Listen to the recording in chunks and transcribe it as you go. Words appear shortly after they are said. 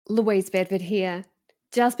Louise Bedford here.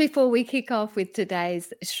 Just before we kick off with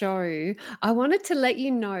today's show, I wanted to let you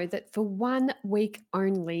know that for 1 week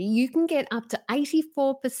only, you can get up to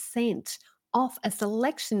 84% off a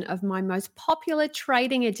selection of my most popular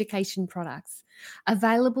trading education products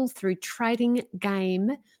available through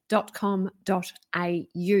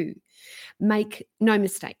tradinggame.com.au. Make no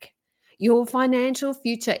mistake, your financial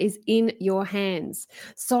future is in your hands.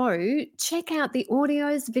 So check out the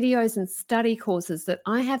audios, videos, and study courses that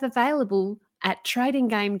I have available at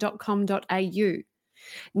tradinggame.com.au.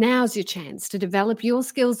 Now's your chance to develop your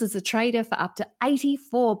skills as a trader for up to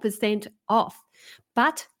 84% off,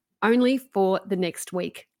 but only for the next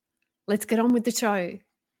week. Let's get on with the show.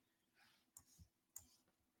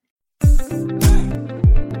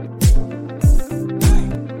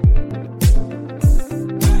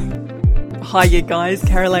 Hi, you guys.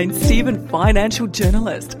 Caroline Stephen, financial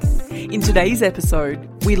journalist. In today's episode,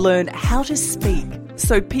 we learn how to speak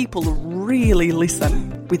so people really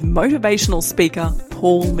listen with motivational speaker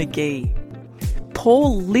Paul McGee.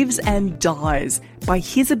 Paul lives and dies by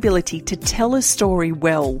his ability to tell a story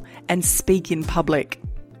well and speak in public.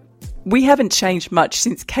 We haven't changed much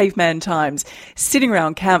since caveman times, sitting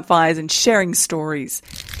around campfires and sharing stories.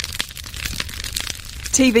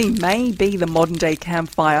 TV may be the modern-day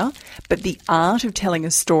campfire, but the art of telling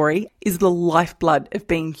a story is the lifeblood of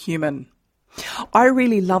being human. I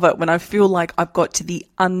really love it when I feel like I've got to the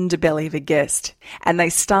underbelly of a guest and they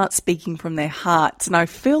start speaking from their hearts, and I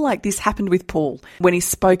feel like this happened with Paul when he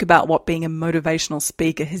spoke about what being a motivational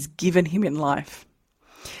speaker has given him in life.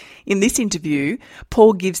 In this interview,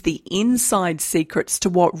 Paul gives the inside secrets to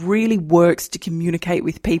what really works to communicate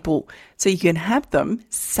with people so you can have them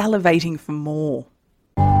salivating for more.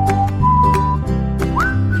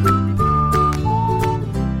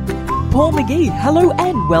 Paul McGee, hello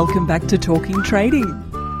and welcome back to Talking Trading.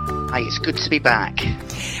 Hi, it's good to be back.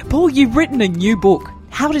 Paul, you've written a new book,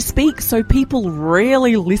 How to Speak So People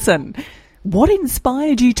Really Listen. What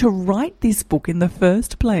inspired you to write this book in the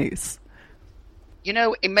first place? You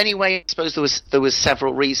know, in many ways, I suppose there was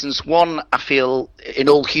several reasons. One, I feel, in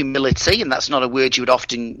all humility, and that's not a word you would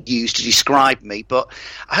often use to describe me, but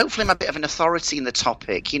hopefully I'm a bit of an authority in the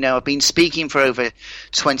topic. You know, I've been speaking for over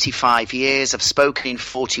 25 years. I've spoken in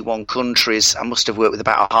 41 countries. I must have worked with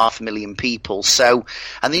about 500,000 people. So,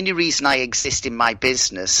 and the only reason I exist in my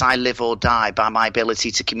business, I live or die by my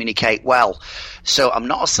ability to communicate well. So I'm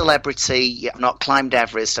not a celebrity. I've not climbed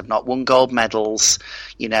Everest. I've not won gold medals,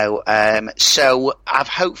 you know, so I've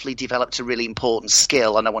hopefully developed a really important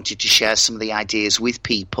skill, and I wanted to share some of the ideas with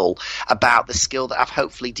people about the skill that I've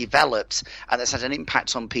hopefully developed and that's had an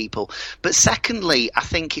impact on people. But secondly, I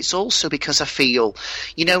think it's also because I feel,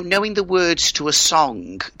 you know, knowing the words to a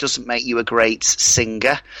song doesn't make you a great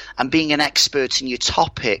singer, and being an expert in your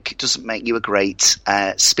topic doesn't make you a great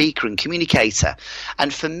speaker and communicator.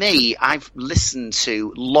 And for me, I've listened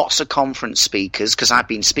to lots of conference speakers because I've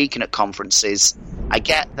been speaking at conferences. I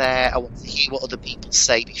get there, I want to hear what other people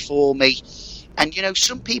say before me. And, you know,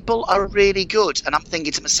 some people are really good. And I'm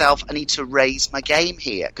thinking to myself, I need to raise my game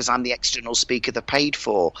here because I'm the external speaker they're paid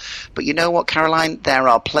for. But you know what, Caroline? There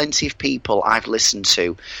are plenty of people I've listened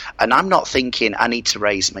to. And I'm not thinking I need to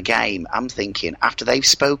raise my game. I'm thinking after they've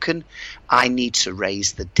spoken, I need to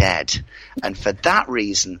raise the dead. And for that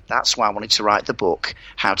reason, that's why I wanted to write the book,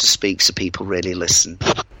 How to Speak So People Really Listen.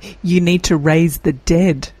 You need to raise the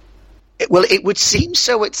dead. Well, it would seem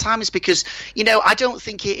so at times because, you know, I don't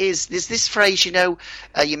think it is. There's this phrase, you know,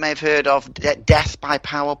 you may have heard of, death by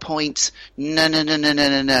PowerPoint. No.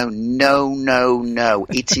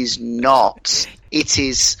 It is not. It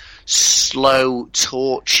is slow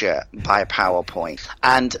torture by PowerPoint.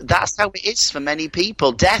 And that's how it is for many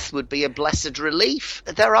people. Death would be a blessed relief.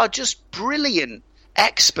 There are just brilliant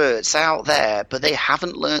experts out there, but they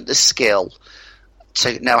haven't learnt the skill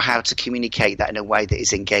to know how to communicate that in a way that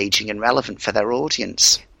is engaging and relevant for their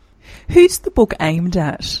audience. Who's the book aimed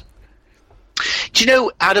at? Do you know,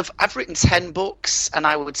 I've written 10 books, and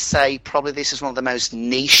I would say probably this is one of the most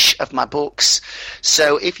niche of my books.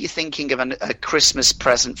 So if you're thinking of a Christmas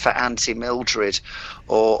present for Auntie Mildred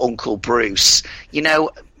or Uncle Bruce, you know,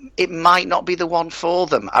 it might not be the one for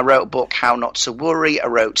them. I wrote a book, How Not to Worry. I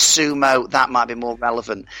wrote Sumo. That might be more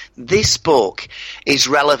relevant. This book is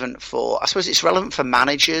relevant for, I suppose it's relevant for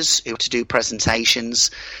managers who have to do presentations,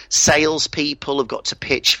 salespeople who've got to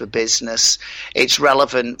pitch for business. It's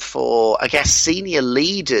relevant for, I guess, senior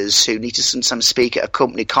leaders who need to sometimes speak at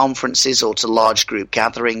company conferences or to large group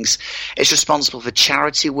gatherings. It's responsible for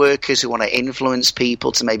charity workers who want to influence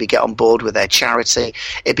people to maybe get on board with their charity.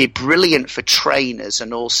 It'd be brilliant for trainers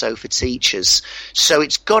and also so for teachers. So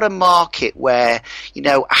it's got a market where,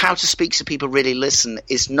 how to speak so people really listen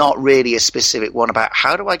is not really a specific one about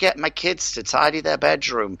how do I get my kids to tidy their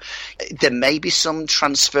bedroom. There may be some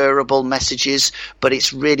transferable messages, but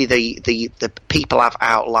it's really the people I've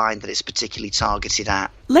outlined that it's particularly targeted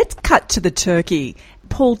at. Let's cut to the turkey.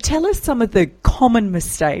 Paul, tell us some of the common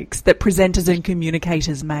mistakes that presenters and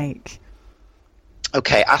communicators make.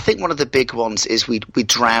 Okay, I think one of the big ones is we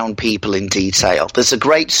drown people in detail. There's a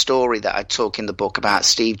great story that I talk in the book about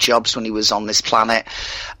Steve Jobs when he was on this planet.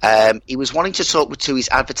 He was wanting to talk to his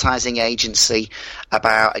advertising agency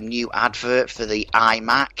about a new advert for the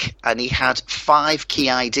iMac, and he had 5 key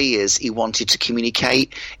ideas he wanted to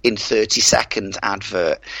communicate in 30-second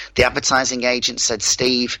advert. The advertising agent said,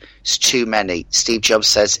 Steve, it's too many. Steve Jobs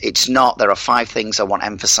says, it's not. There are 5 things I want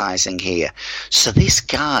emphasizing here. So this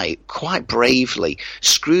guy, quite bravely,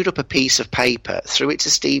 screwed up a piece of paper, threw it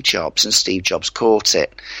to Steve Jobs, and Steve Jobs caught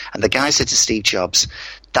it. And the guy said to Steve Jobs,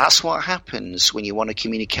 that's what happens when you want to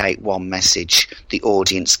communicate one message. The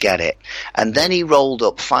audience get it. And then he rolled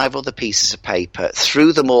up 5 other pieces of paper,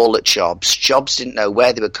 threw them all at Jobs. Jobs didn't know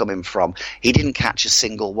where they were coming from. He didn't catch a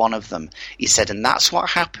single one of them. He said, and that's what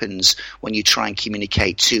happens when you try and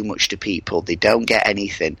communicate too much to people. They don't get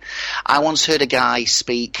anything. I once heard a guy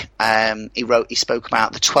speak. He spoke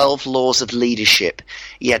about the 12 laws of leadership.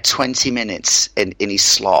 He had 20 minutes in his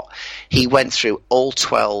slot. He went through all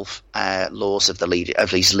 12 laws of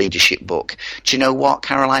his leadership book. Do you know what,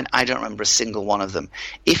 Caroline? I don't remember a single one of them.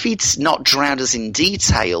 If he'd not drowned us in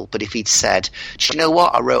detail, but if he'd said, do you know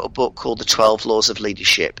what? I wrote a book called The 12 Laws of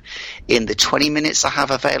Leadership. In the 20 minutes I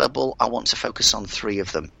have available, I want to focus on 3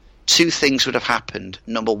 of them. 2 things would have happened.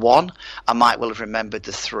 Number 1, I might well have remembered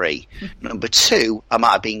the 3. Number 2, I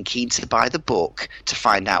might have been keen to buy the book to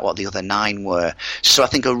find out what the other 9 were. So I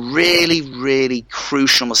think a really, really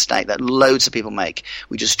crucial mistake that loads of people make,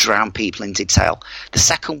 we just drown people in detail. The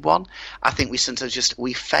second one, I think we sometimes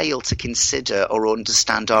we fail to consider or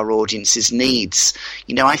understand our audience's needs.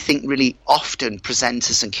 I think really often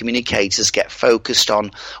presenters and communicators get focused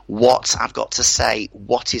on what I've got to say,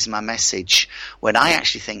 what is my message, when I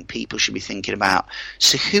actually think people should be thinking about,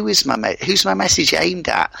 so who's my message aimed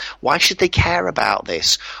at? Why should they care about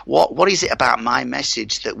this? What is it about my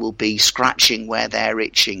message that will be scratching where they're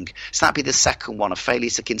itching? So that'd be the second one, a failure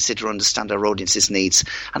to consider or understand our audience's needs.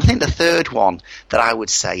 And I think the third one that I would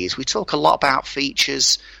say is we talk a lot about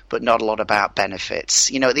features, but not a lot about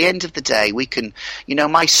benefits. At the end of the day, we can,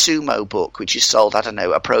 my Sumo book, which is sold,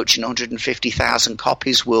 approaching 150,000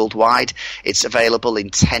 copies worldwide. It's available in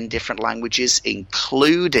 10 different languages,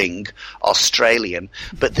 including Australian.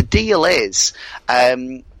 But the deal is,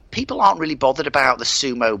 people aren't really bothered about the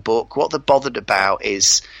Sumo book. What they're bothered about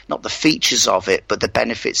is not the features of it, but the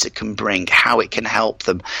benefits it can bring, how it can help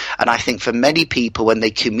them. And I think for many people, when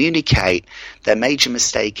they communicate, their major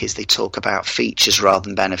mistake is they talk about features rather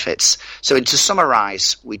than benefits. So to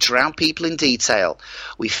summarize, we drown people in detail,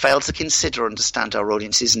 we fail to consider or understand our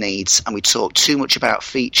audience's needs, and we talk too much about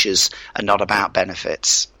features and not about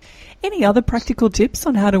benefits. Any other practical tips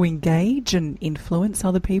on how to engage and influence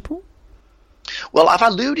other people? Well, I've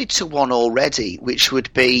alluded to one already, which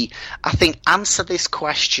would be, I think, answer this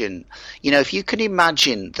question. If you can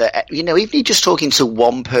imagine that, even if you're just talking to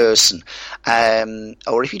one person,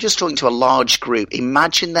 or if you're just talking to a large group,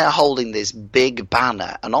 imagine they're holding this big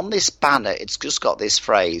banner, and on this banner, it's just got this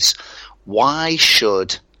phrase, why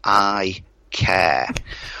should I care?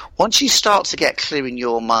 Once you start to get clear in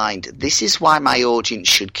your mind, this is why my audience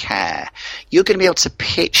should care, you're going to be able to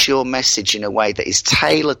pitch your message in a way that is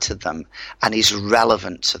tailored to them and is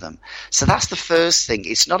relevant to them. So that's the first thing.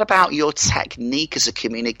 It's not about your technique as a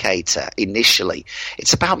communicator initially.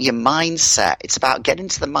 It's about your mindset. It's about getting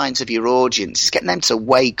to the minds of your audience. It's getting them to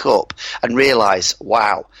wake up and realize,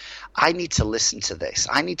 wow, I need to listen to this.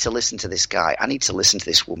 I need to listen to this guy. I need to listen to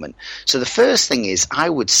this woman. So the first thing is, I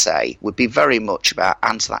would say, would be very much about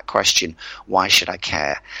answer that question, why should I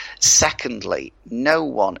care? Secondly, no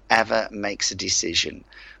one ever makes a decision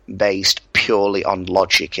based purely on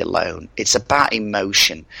logic alone. It's about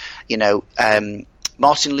emotion.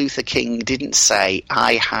 Martin Luther King didn't say,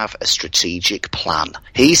 I have a strategic plan.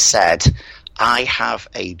 He said, I have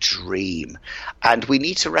a dream. And we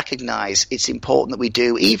need to recognize it's important that we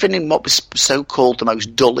do, even in what was so-called the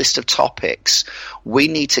most dullest of topics, we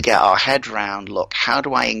need to get our head round, look, how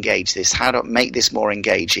do I engage this? How do I make this more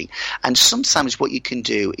engaging? And sometimes what you can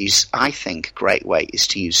do is, I think, a great way is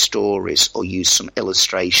to use stories or use some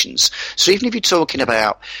illustrations. So even if you're talking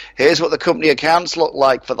about, here's what the company accounts look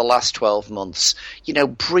like for the last 12 months,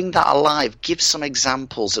 bring that alive. Give some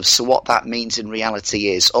examples of what that means in reality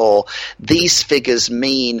is, or these these figures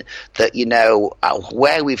mean that,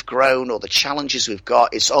 where we've grown or the challenges we've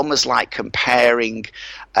got, it's almost like comparing,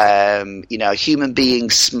 a human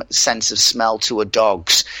being's sense of smell to a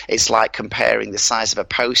dog's. It's like comparing the size of a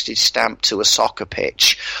postage stamp to a soccer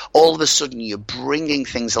pitch. All of a sudden, you're bringing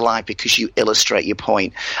things alive because you illustrate your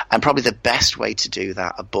point. And probably the best way to do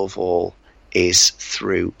that, above all, is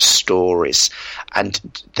through stories. And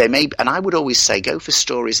I would always say, go for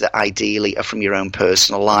stories that ideally are from your own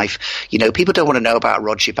personal life. People don't want to know about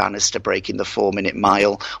Roger Bannister breaking the 4-minute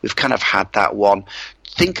mile. We've kind of had that one.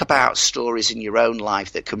 Think about stories in your own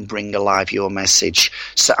life that can bring alive your message.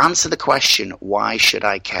 So answer the question, why should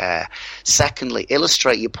I care? Secondly,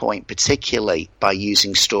 illustrate your point, particularly by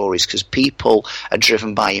using stories, because people are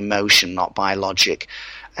driven by emotion, not by logic.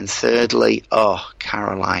 And thirdly,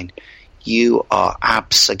 Caroline, you are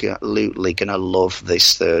absolutely going to love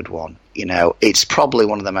this third one. It's probably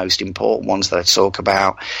one of the most important ones that I talk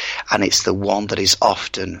about, and it's the one that is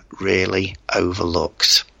often really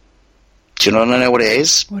overlooked. Do you want to know what it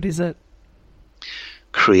is? What is it?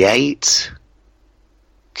 Create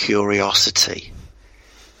curiosity.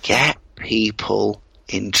 Get people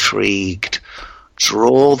intrigued.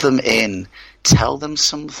 Draw them in. Tell them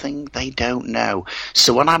something they don't know.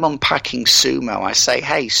 So when I'm unpacking SUMO, I say,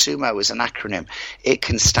 hey, SUMO is an acronym. It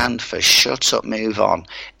can stand for shut up, move on.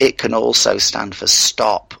 It can also stand for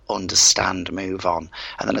stop, understand, move on.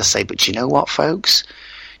 And then I say, but do you know what, folks?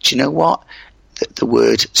 Do you know what the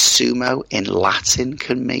word SUMO in Latin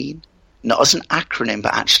can mean? Not as an acronym,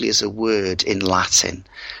 but actually as a word in Latin.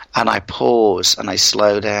 And I pause and I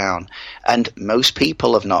slow down. And most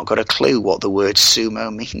people have not got a clue what the word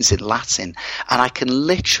sumo means in Latin. And I can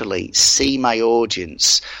literally see my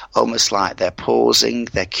audience almost like they're pausing,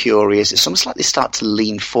 they're curious. It's almost like they start to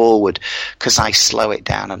lean forward because I slow it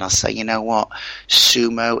down and I say, you know what?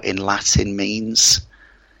 Sumo in Latin means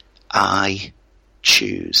I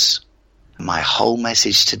choose. My whole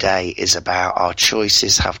message today is about our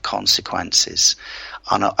choices have consequences.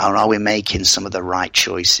 And are we making some of the right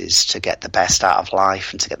choices to get the best out of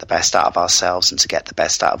life and to get the best out of ourselves and to get the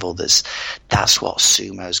best out of others? That's what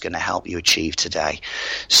SUMO is going to help you achieve today.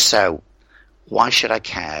 So why should I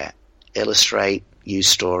care? Illustrate, use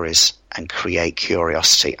stories, and create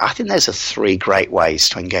curiosity. I think those are 3 great ways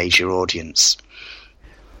to engage your audience.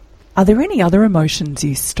 Are there any other emotions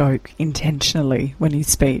you stoke intentionally when you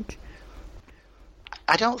speak?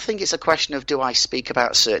 I don't think it's a question of do I speak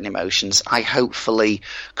about certain emotions. I hopefully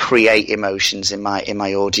create emotions in my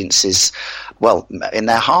audiences, well, in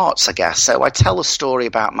their hearts, I guess. So I tell a story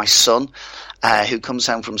about my son who comes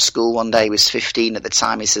home from school one day. He was 15 at the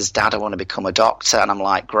time. He says, Dad, I want to become a doctor. And I'm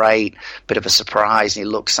like, great, bit of a surprise. And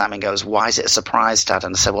he looks at me and goes, why is it a surprise, Dad?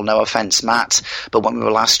 And I said, well, no offense, Matt, but when we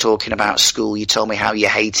were last talking about school, you told me how you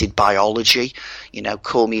hated biology.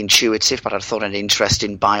 Call me intuitive, but I thought an interest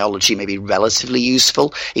in biology may be relatively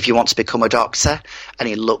useful if you want to become a doctor. And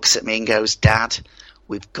he looks at me and goes, Dad,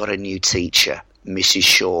 we've got a new teacher, Mrs.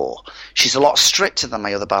 Shaw. She's a lot stricter than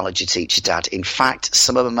my other biology teacher, Dad. In fact,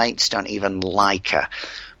 some of her mates don't even like her.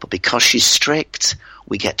 But because she's strict,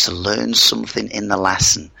 we get to learn something in the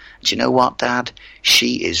lesson. Do you know what, Dad?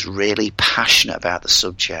 She is really passionate about the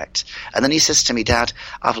subject. And then he says to me, Dad,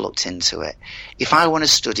 I've looked into it. If I want to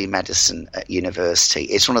study medicine at university,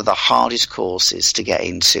 it's one of the hardest courses to get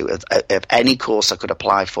into. Of any course I could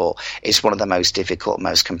apply for, it's one of the most difficult,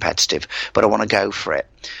 most competitive. But I want to go for it.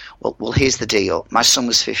 Well, here's the deal. My son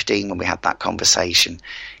was 15 when we had that conversation.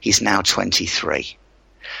 He's now 23.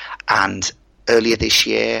 And earlier this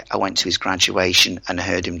year, I went to his graduation and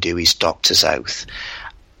heard him do his doctor's oath.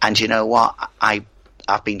 And you know what?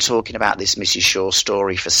 I've been talking about this Mrs. Shaw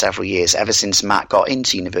story for several years, ever since Matt got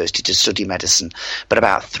into university to study medicine. But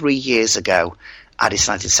about 3 years ago, I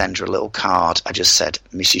decided to send her a little card. I just said,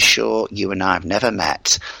 Mrs. Shaw, you and I have never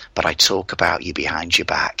met, but I talk about you behind your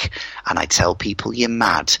back. And I tell people you're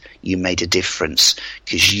mad. You made a difference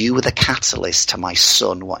because you were the catalyst to my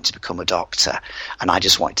son wanting to become a doctor. And I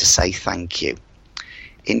just wanted to say thank you.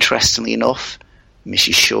 Interestingly enough,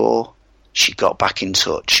 Mrs. Shaw, she got back in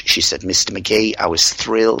touch. She said, Mr. McGee, I was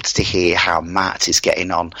thrilled to hear how Matt is getting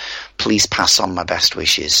on. Please pass on my best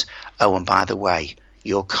wishes. Oh, and by the way,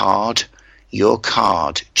 your card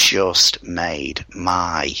just made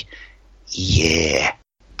my year.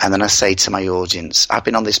 And then I say to my audience, I've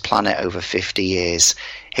been on this planet over 50 years.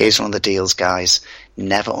 Here's one of the deals, guys.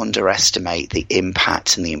 Never underestimate the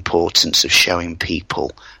impact and the importance of showing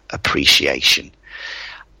people appreciation.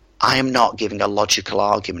 I am not giving a logical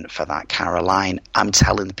argument for that, Caroline. I'm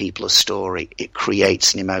telling people a story. It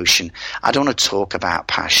creates an emotion. I don't want to talk about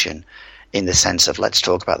passion in the sense of let's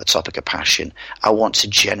talk about the topic of passion. I want to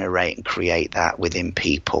generate and create that within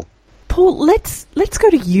people. Paul, let's go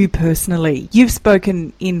to you personally. You've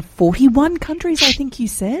spoken in 41 countries, I think you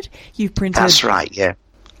said. You've printed... That's right, yeah.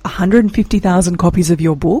 150,000 copies of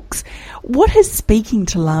your books. What has speaking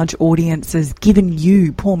to large audiences given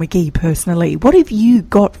you, Paul McGee, personally? What have you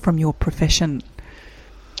got from your profession?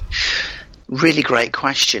 Really great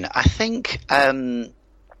question. I think,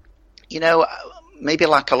 maybe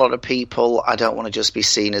like a lot of people, I don't want to just be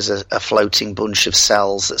seen as a floating bunch of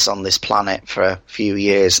cells that's on this planet for a few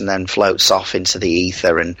years and then floats off into the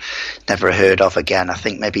ether and never heard of again. I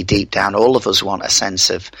think maybe deep down all of us want a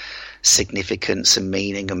sense of significance and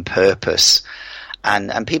meaning and purpose,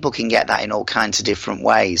 and people can get that in all kinds of different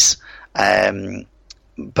ways,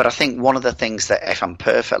 but I think one of the things that, if I'm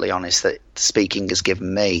perfectly honest, that speaking has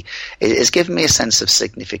given me, it's given me a sense of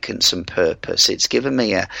significance and purpose. It's given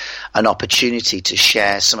me an opportunity to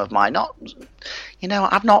share some of my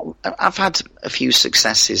I've had a few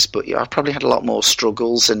successes, but I've probably had a lot more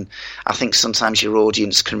struggles, and I think sometimes your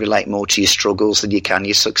audience can relate more to your struggles than you can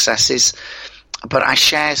your successes. But I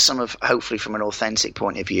share some of, hopefully from an authentic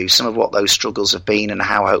point of view, some of what those struggles have been and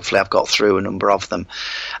how hopefully I've got through a number of them.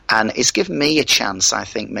 And it's given me a chance, I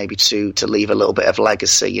think, maybe to leave a little bit of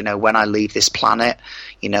legacy. When I leave this planet,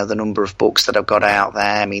 the number of books that I've got out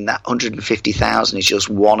there, I mean, that 150,000 is just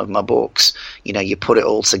one of my books. You put it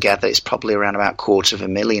all together, it's probably around about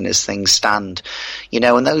 250,000 as things stand.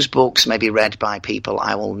 And those books may be read by people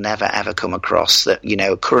I will never, ever come across that,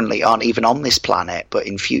 currently aren't even on this planet, but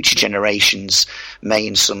in future generations may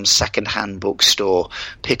in some second-hand bookstore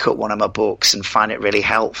pick up one of my books and find it really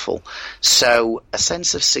helpful. So a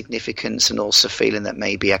sense of significance and also feeling that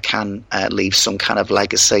maybe I can leave some kind of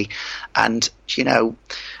legacy. And,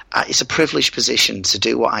 it's a privileged position to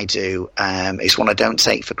do what I do. It's one I don't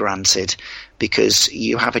take for granted because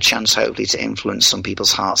you have a chance, hopefully, to influence some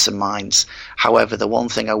people's hearts and minds. However, the one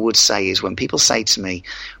thing I would say is when people say to me,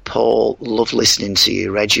 Paul, love listening to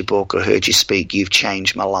you, read your book or heard you speak, you've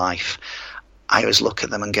changed my life, I always look at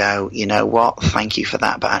them and go, you know what, thank you for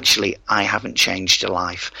that, but actually I haven't changed your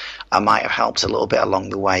life. I might have helped a little bit along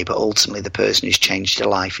the way, but ultimately the person who's changed your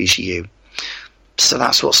life is you. So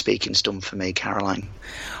that's what speaking's done for me, Caroline.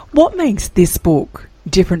 What makes this book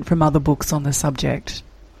different from other books on the subject?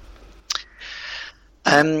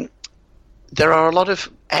 There are a lot of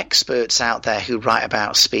experts out there who write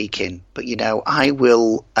about speaking, but I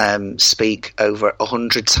will speak over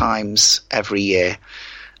 100 times every year.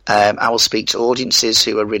 I will speak to audiences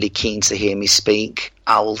who are really keen to hear me speak.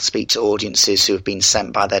 I will speak to audiences who have been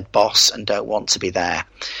sent by their boss and don't want to be there.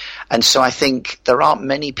 And so I think there aren't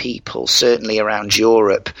many people, certainly around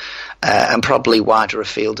Europe, and probably wider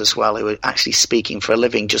afield as well, who are actually speaking for a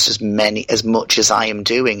living just as much as I am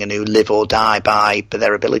doing, and who live or die by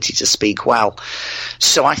their ability to speak well.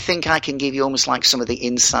 So I think I can give you almost like some of the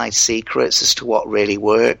inside secrets as to what really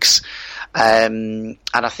works. And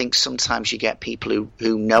I think sometimes you get people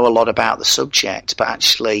who know a lot about the subject, but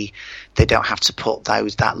actually they don't have to put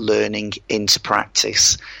that learning into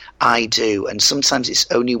practice. I do, and sometimes it's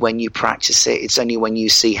only when you practice it, it's only when you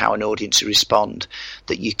see how an audience respond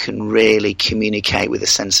that you can really communicate with a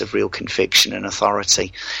sense of real conviction and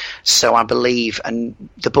authority. So I believe, and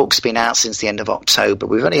the book's been out since the end of October,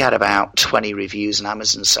 we've only had about 20 reviews on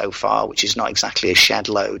Amazon so far, which is not exactly a shed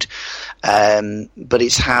load, but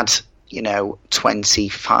it's had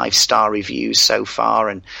 25-star reviews so far,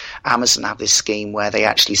 and Amazon have this scheme where they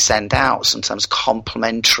actually send out sometimes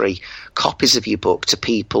complimentary copies of your book to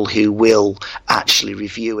people who will actually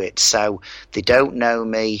review it. So they don't know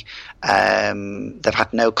me, they've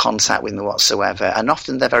had no contact with me whatsoever, and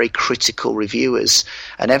often they're very critical reviewers,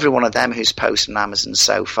 and every one of them who's posted on Amazon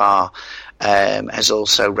so far has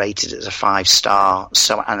also rated it as a 5-star.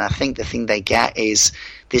 So, and I think the thing they get is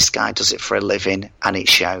this guy does it for a living, and it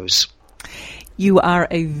shows. You are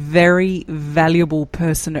a very valuable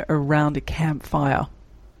person around a campfire.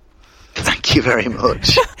 Thank you very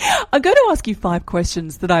much. I'm going to ask you 5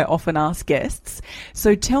 questions that I often ask guests.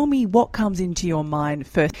 So tell me what comes into your mind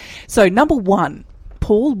first. So number 1,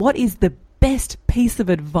 Paul, what is the best piece of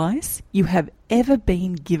advice you have ever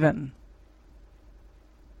been given?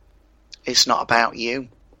 It's not about you.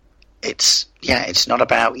 It's not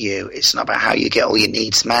about you. It's not about how you get all your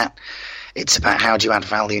needs met. It's about how do you add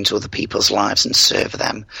value into other people's lives and serve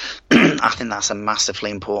them. I think that's a massively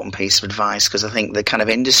important piece of advice, because I think the kind of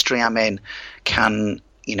industry I'm in can,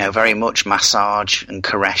 very much massage and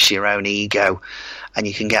caress your own ego, and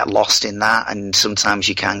you can get lost in that, and sometimes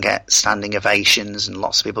you can get standing ovations and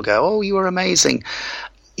lots of people go, oh, you were amazing.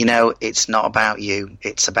 It's not about you,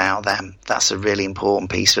 it's about them. That's a really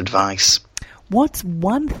important piece of advice. What's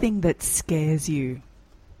one thing that scares you?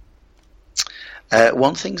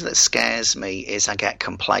 One thing that scares me is I get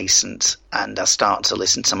complacent and I start to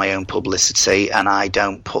listen to my own publicity, and I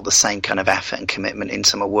don't put the same kind of effort and commitment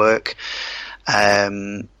into my work.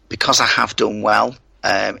 Because I have done well,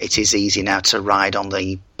 it is easy now to ride on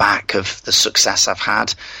the back of the success I've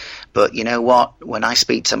had. But you know what? When I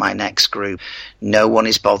speak to my next group, no one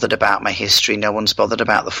is bothered about my history. No one's bothered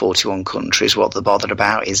about the 41 countries. What they're bothered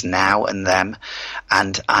about is now and them.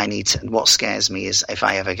 And what scares me is if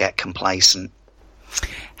I ever get complacent.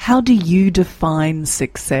 How do you define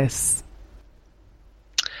success?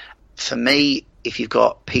 For me, if you've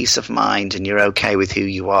got peace of mind and you're okay with who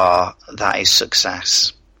you are, that is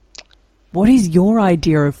success. What is your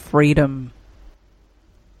idea of freedom?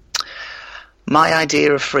 My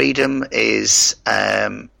idea of freedom is,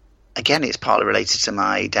 again, it's partly related to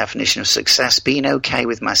my definition of success, being okay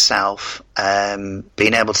with myself,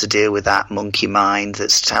 being able to deal with that monkey mind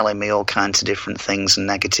that's telling me all kinds of different things and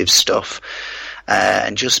negative stuff,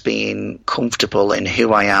 and just being comfortable in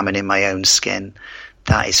who I am and in my own skin.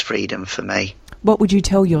 That is freedom for me. What would you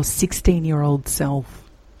tell your 16-year-old self?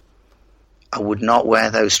 I would not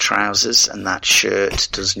wear those trousers, and that shirt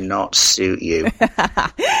does not suit you.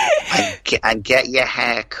 and get your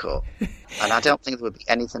hair cut. And I don't think there would be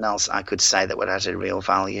anything else I could say that would add a real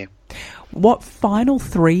value. What final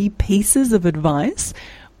 3 pieces of advice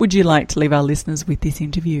would you like to leave our listeners with this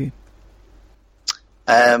interview?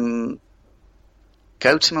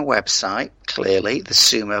 Go to my website, clearly,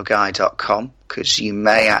 thesumoguy.com, because you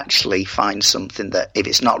may actually find something that, if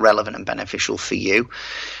it's not relevant and beneficial for you,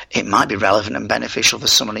 it might be relevant and beneficial for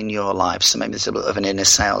someone in your life. So maybe there's a bit of an inner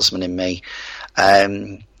salesman in me.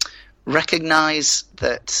 Recognise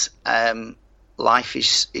that life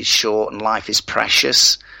is short and life is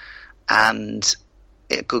precious. And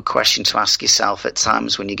a good question to ask yourself at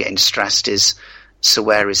times when you're getting stressed is, so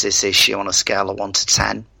where is this issue on a scale of 1 to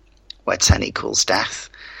 10? Where 10 equals death.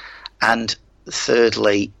 And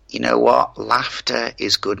thirdly, you know what? Laughter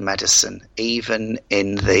is good medicine. Even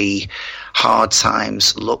in the hard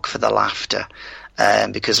times, look for the laughter.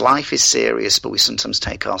 Because life is serious, but we sometimes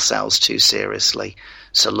take ourselves too seriously.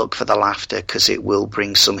 So look for the laughter, because it will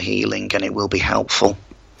bring some healing and it will be helpful.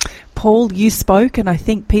 Paul, you spoke and I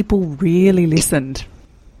think people really listened.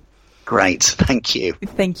 Great. Thank you.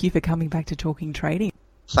 Thank you for coming back to Talking Trading.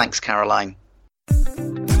 Thanks, Caroline.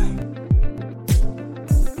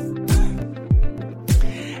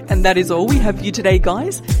 And that is all we have for you today,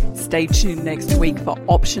 guys. Stay tuned next week for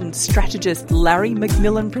options strategist Larry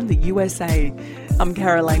McMillan from the USA. I'm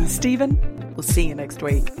Caroline Stephen. We'll see you next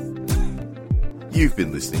week. You've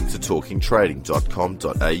been listening to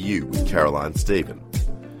talkingtrading.com.au with Caroline Stephen.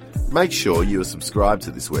 Make sure you are subscribed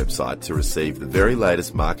to this website to receive the very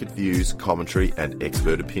latest market views, commentary and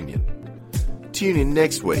expert opinion. Tune in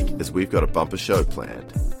next week as we've got a bumper show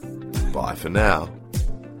planned. Bye for now.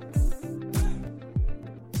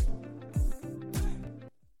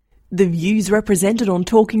 The views represented on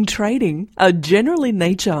Talking Trading are general in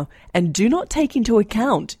nature and do not take into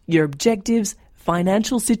account your objectives,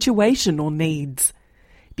 financial situation or needs.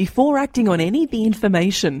 Before acting on any of the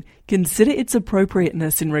information, consider its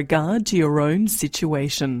appropriateness in regard to your own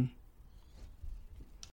situation.